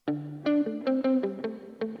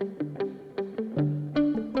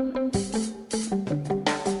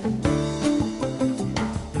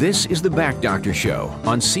This is the Back Doctor Show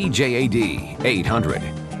on CJAD 800.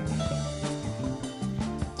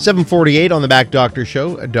 7:48 on the Back Doctor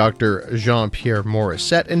Show. Dr. Jean-Pierre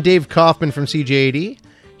Morissette and Dave Kaufman from CJAD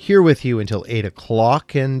here with you until 8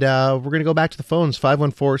 o'clock. And we're going to go back to the phones,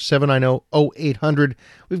 514-790-0800.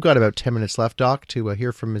 We've got about 10 minutes left, Doc, to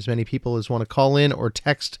hear from as many people as want to call in or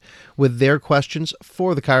text with their questions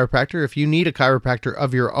for the chiropractor. If you need a chiropractor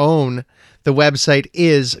of your own, the website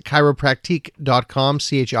is chiropractique.com,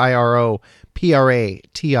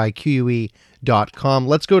 chiropractique.com.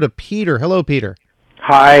 Let's go to Peter. Hello, Peter.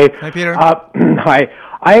 Hi. Hi, Peter. Hi.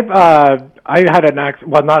 I had an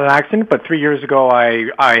accident. Well, not an accident, but 3 years ago,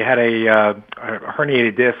 I had a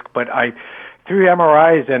herniated disc. But through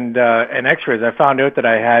MRIs and X-rays, I found out that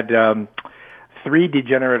I had 3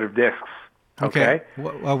 degenerative discs. Okay.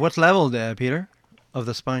 What level, Peter, of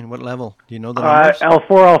the spine? What level? Do you know the numbers?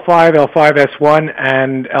 L4, L5, L5S1,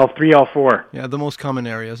 and L3, L4. Yeah, the most common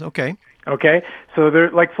areas. Okay. Okay, so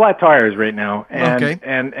they're like flat tires right now,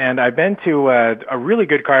 and I've been to a really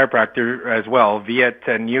good chiropractor as well, Viet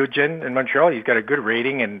Nugent in Montreal. He's got a good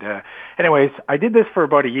rating, and anyways, I did this for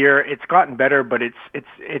about a year. It's gotten better, but it's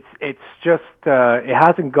just it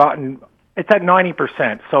hasn't gotten. It's at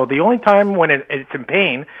 90%. So the only time when it's in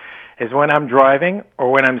pain is when I'm driving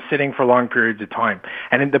or when I'm sitting for long periods of time,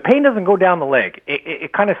 and the pain doesn't go down the leg.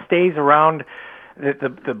 It kind of stays around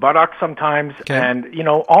the buttocks sometimes, and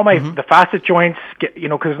all my the facet joints get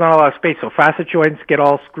because there's not a lot of space, so facet joints get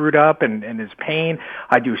all screwed up, and there's pain.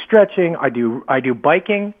 I do stretching, I do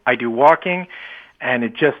biking, I do walking, and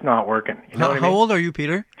it's just not working. You know what I mean? How old are you,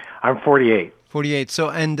 Peter? I'm 48. 48. So,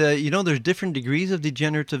 and there's different degrees of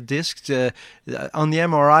degenerative discs. On the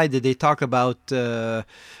MRI, did they talk about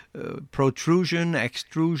protrusion,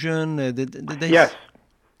 extrusion? Did they? Yes.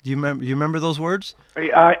 Do you remember those words?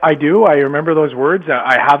 I do. I remember those words.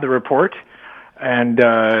 I have the report, and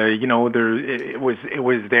it was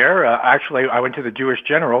there. Actually, I went to the Jewish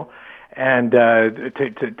General, and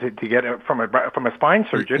to get it from a spine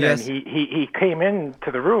surgeon, yes. and he came into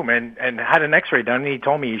the room and had an X-ray done. And he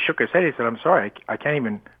told me, he shook his head. He said, "I'm sorry, I can't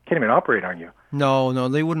even operate on you." No,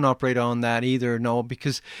 they wouldn't operate on that either. No,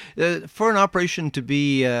 because for an operation to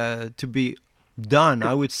be done,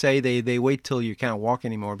 I would say they wait till you can't walk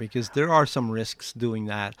anymore, because there are some risks doing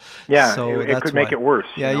that. Yeah, so it could make it worse.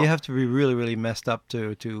 Yeah, you have to be really, really messed up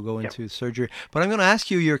to go into surgery. But I'm going to ask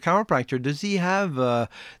you, your chiropractor, does he have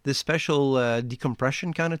this special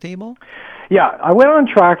decompression kind of table? Yeah, I went on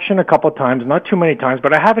traction a couple of times, not too many times,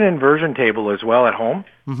 but I have an inversion table as well at home.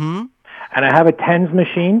 Mm-hmm. And I have a TENS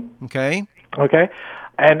machine. Okay.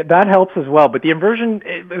 And that helps as well. But the inversion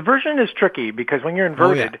is tricky, because when you're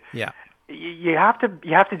inverted, you have to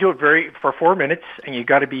do it for 4 minutes, and you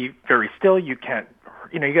got to be very still. You can't,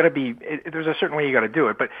 you got to be. There's a certain way you got to do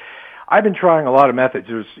it. But I've been trying a lot of methods.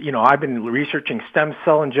 I've been researching stem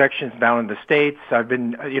cell injections down in the States. I've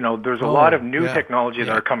been, there's a lot of new technology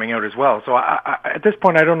that are coming out as well. So I, at this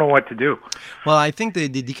point, I don't know what to do. Well, I think the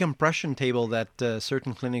decompression table that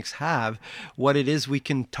certain clinics have, what it is, we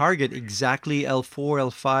can target exactly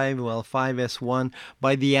L4, L5, L5S1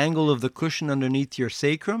 by the angle of the cushion underneath your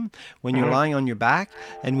sacrum when you're lying on your back,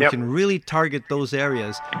 and we can really target those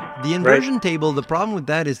areas. The inversion table, the problem with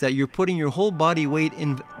that is that you're putting your whole body weight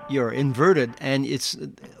in. You're inverted, and it's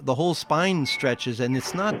the whole spine stretches, and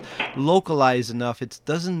it's not localized enough. It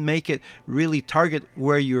doesn't make it really target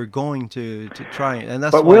where you're going to try it. And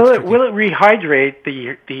that's but will it rehydrate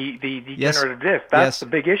the degenerative disc? That's the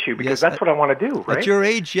big issue, because that's what I want to do, right? At your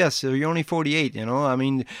age, yes. So you're only 48, I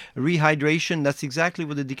mean, rehydration, that's exactly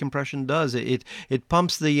what the decompression does. It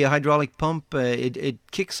pumps the hydraulic pump. It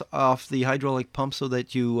kicks off the hydraulic pump so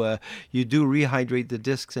that you do rehydrate the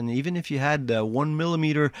discs. And even if you had 1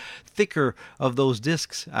 millimeter thicker of those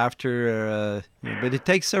discs after, but it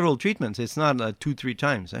takes several treatments. It's not 2-3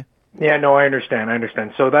 times, eh? Yeah, no, I understand.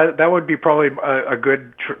 So that would be probably a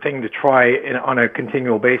good thing to try on a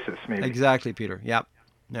continual basis, maybe. Exactly, Peter. Yeah.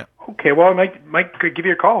 Okay, well, I might could give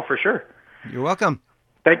you a call for sure. You're welcome.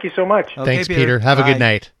 Thank you so much. Okay, thanks, Peter. Have a good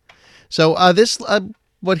night. So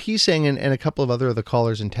what he's saying, and a couple of other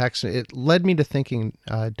callers in text, it led me to thinking,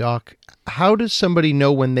 Doc, how does somebody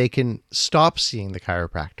know when they can stop seeing the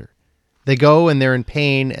chiropractor? They go and they're in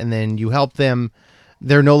pain, and then you help them.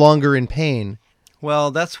 They're no longer in pain.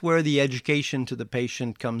 Well, that's where the education to the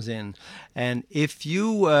patient comes in. And if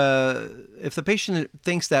the patient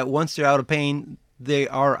thinks that once they're out of pain, they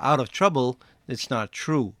are out of trouble, it's not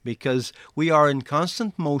true, because we are in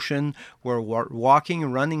constant motion. We're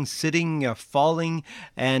walking, running, sitting, falling,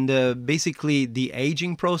 and basically the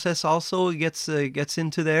aging process also gets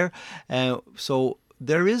into there. So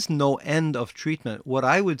there is no end of treatment. What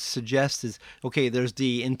I would suggest is, okay, there's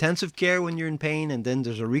the intensive care when you're in pain, and then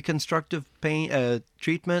there's a reconstructive pain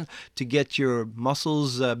treatment to get your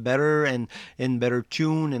muscles better and in better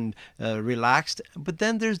tune and relaxed. But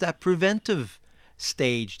then there's that preventive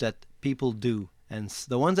stage that people do. And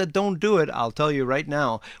the ones that don't do it, I'll tell you right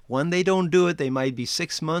now, when they don't do it, they might be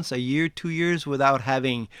 6 months, a year, 2 years without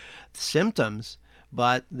having symptoms.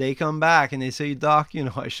 But they come back and they say, Doc,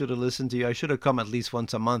 I should have listened to you. I should have come at least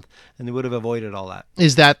once a month, and they would have avoided all that.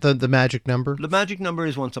 Is that the magic number? The magic number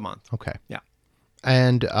is once a month. Okay. Yeah.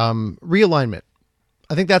 And realignment.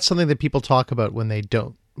 I think that's something that people talk about when they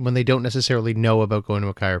don't necessarily know about going to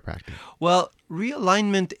a chiropractor. Well,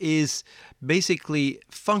 realignment is basically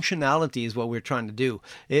functionality is what we're trying to do.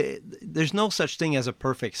 There's no such thing as a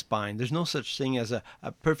perfect spine. There's no such thing as a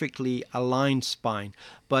perfectly aligned spine.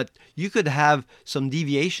 But you could have some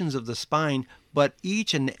deviations of the spine, but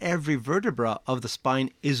each and every vertebra of the spine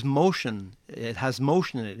is motion. It has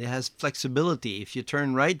motion in it. It has flexibility. If you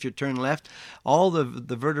turn right, if you turn left, all the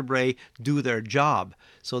vertebrae do their job.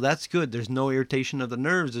 So that's good. There's no irritation of the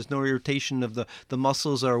nerves. There's no irritation of the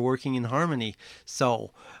muscles are working in harmony.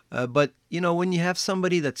 So, but when you have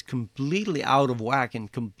somebody that's completely out of whack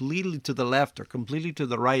and completely to the left or completely to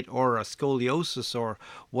the right, or a scoliosis or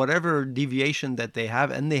whatever deviation that they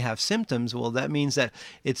have, and they have symptoms, well, that means that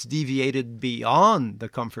it's deviated beyond the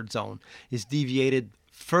comfort zone. It's deviated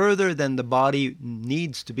further than the body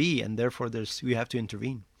needs to be, and therefore we have to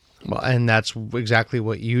intervene. Well, and that's exactly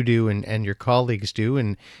what you do and your colleagues do.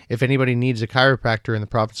 And if anybody needs a chiropractor in the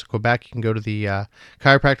province of Quebec, you can go to the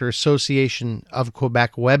Chiropractor Association of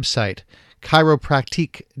Quebec website,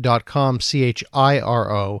 chiropractique.com,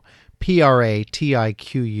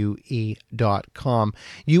 chiropratique.com.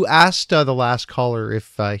 You asked the last caller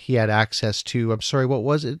if he had access to, I'm sorry, what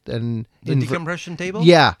was it? The decompression table?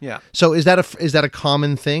 Yeah. Yeah. So is that a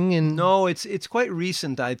common thing? No, it's quite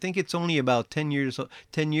recent. I think it's only about 10 years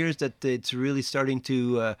that it's really starting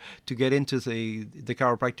to get into the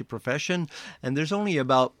chiropractic profession. And there's only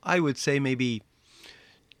about, I would say, maybe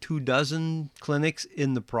 24 clinics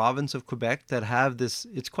in the province of Quebec that have this.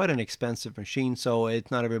 It's quite an expensive machine, so it's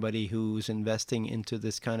not everybody who's investing into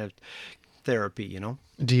this kind of therapy,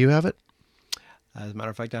 Do you have it? As a matter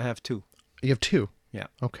of fact, I have 2. You have 2? Yeah.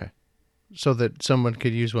 Okay. So that someone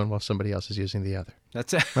could use one while somebody else is using the other.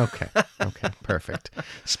 That's it. Okay. Perfect.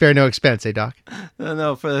 Spare no expense, Doc?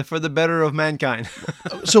 No, for the better of mankind.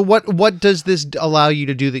 So what does this allow you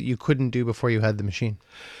to do that you couldn't do before you had the machine?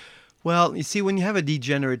 Well, you see, when you have a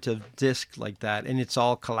degenerative disc like that and it's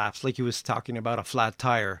all collapsed, like he was talking about a flat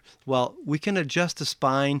tire, well, we can adjust the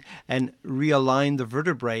spine and realign the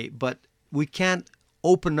vertebrae, but we can't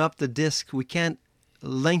open up the disc. We can't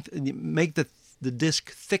make the disc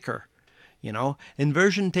thicker.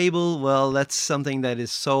 Inversion table, well, that's something that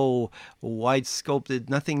is so wide scoped that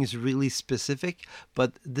nothing is really specific.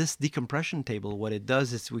 But this decompression table, what it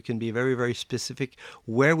does is we can be very, very specific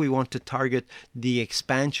where we want to target the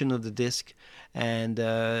expansion of the disc. And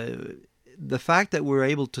the fact that we're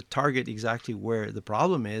able to target exactly where the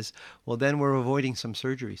problem is, well, then we're avoiding some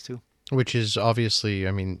surgeries too. Which is obviously,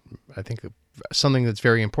 I think something that's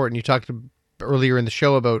very important. You talked earlier in the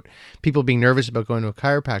show about people being nervous about going to a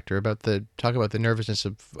chiropractor, talk about the nervousness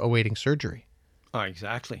of awaiting surgery. Oh,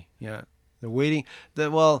 exactly. Yeah. They're waiting.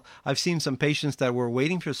 Well, I've seen some patients that were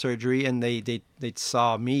waiting for surgery and they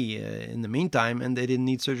saw me in the meantime and they didn't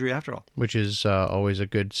need surgery after all. Which is always a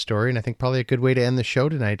good story, and I think probably a good way to end the show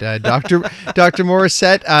tonight. Dr.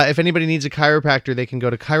 Morissette, if anybody needs a chiropractor, they can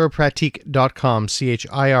go to chiropratique.com,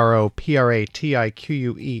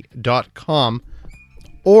 chiropratique.com,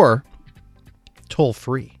 or toll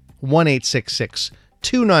free,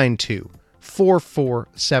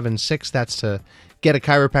 1-866-292-4476. That's to get a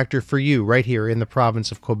chiropractor for you right here in the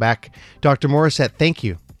province of Quebec. Dr. Morissette, thank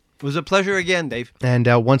you. It was a pleasure again, Dave. And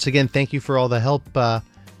once again, thank you for all the help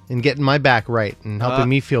in getting my back right and helping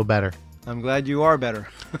me feel better. I'm glad you are better.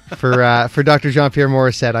 For Dr. Jean-Pierre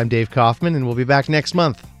Morissette, I'm Dave Kaufman, and we'll be back next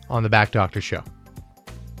month on The Back Doctor Show.